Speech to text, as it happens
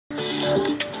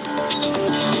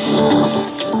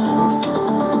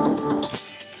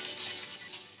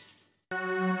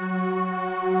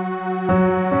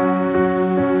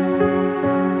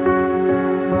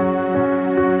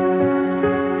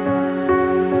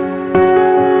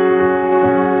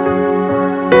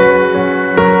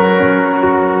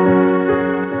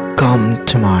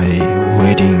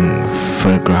wedding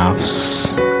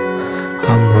photographs.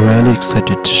 I'm really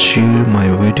excited to share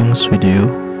my weddings with you,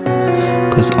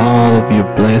 cause all of your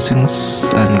blessings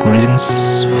and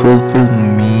greetings fulfill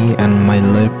me and my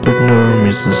life partner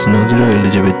Mrs. Nadira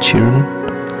Elizabeth Chiran.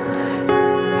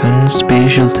 And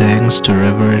special thanks to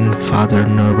Reverend Father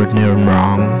Norbert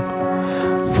Nirmrong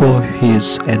for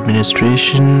his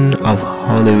administration of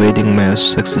Holy Wedding Mass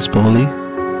successfully.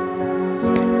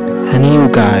 And you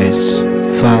guys,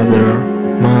 Father,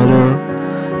 Mother,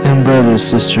 and brothers,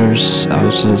 sisters,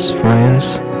 also as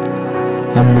friends,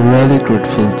 I'm really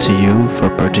grateful to you for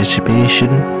participation.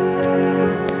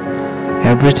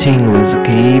 Everything was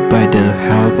gained by the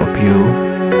help of you.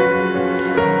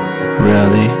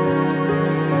 Really,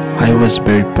 I was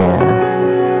very poor,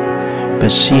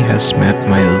 but she has made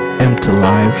my empty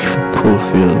life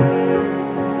fulfilled.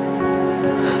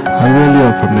 I really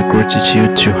offer my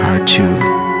gratitude to her too.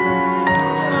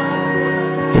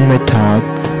 In my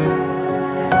thought,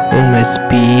 in my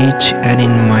speech, and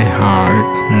in my heart,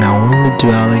 now only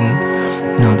dwelling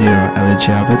Nadira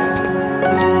Elizabeth.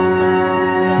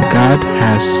 God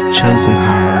has chosen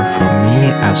her for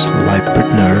me as life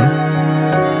partner,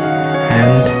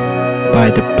 and by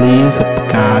the pleas of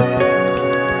God,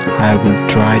 I will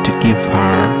try to give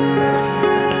her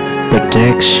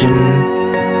protection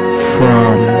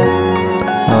from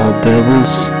all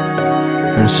devils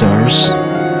and sores.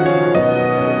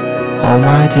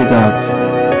 Almighty God,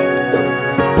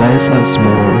 bless us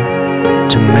more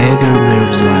to make our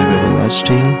marriage life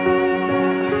everlasting,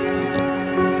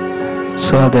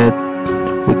 so that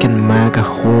we can make a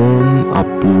home of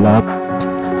love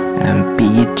and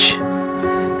peace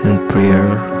and prayer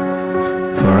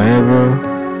forever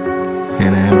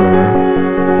and ever.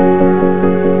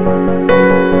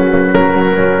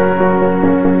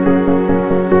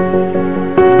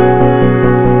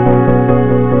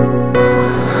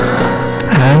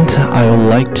 I would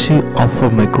like to offer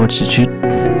my gratitude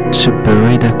to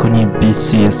Berida Kuni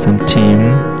BCSM team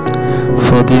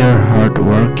for their hard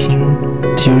working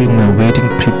during my wedding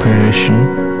preparation.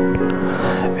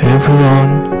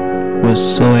 Everyone was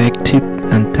so active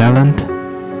and talented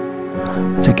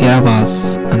to give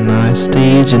us a nice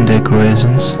stage and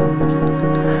decorations,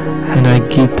 and I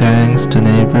give thanks to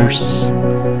neighbors,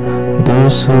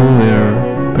 those who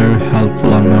were very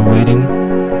helpful on my wedding,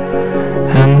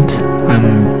 and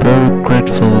I'm very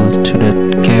grateful to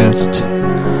the guests,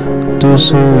 those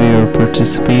who were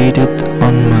participated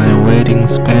on my wedding,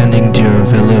 spending their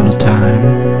valuable time,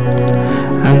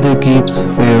 and the gifts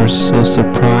were so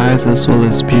surprised as well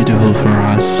as beautiful for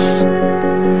us.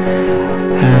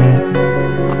 And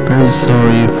very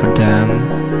sorry for them,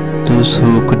 those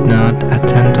who could not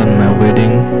attend on my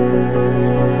wedding.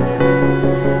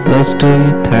 Lastly,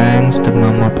 thanks to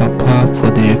Mama Papa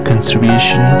for their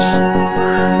contributions.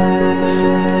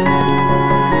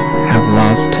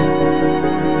 Last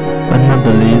but not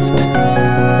the least,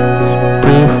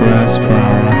 pray for us for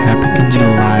our happy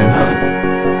conjugal life.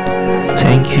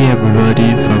 Thank you everybody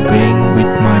for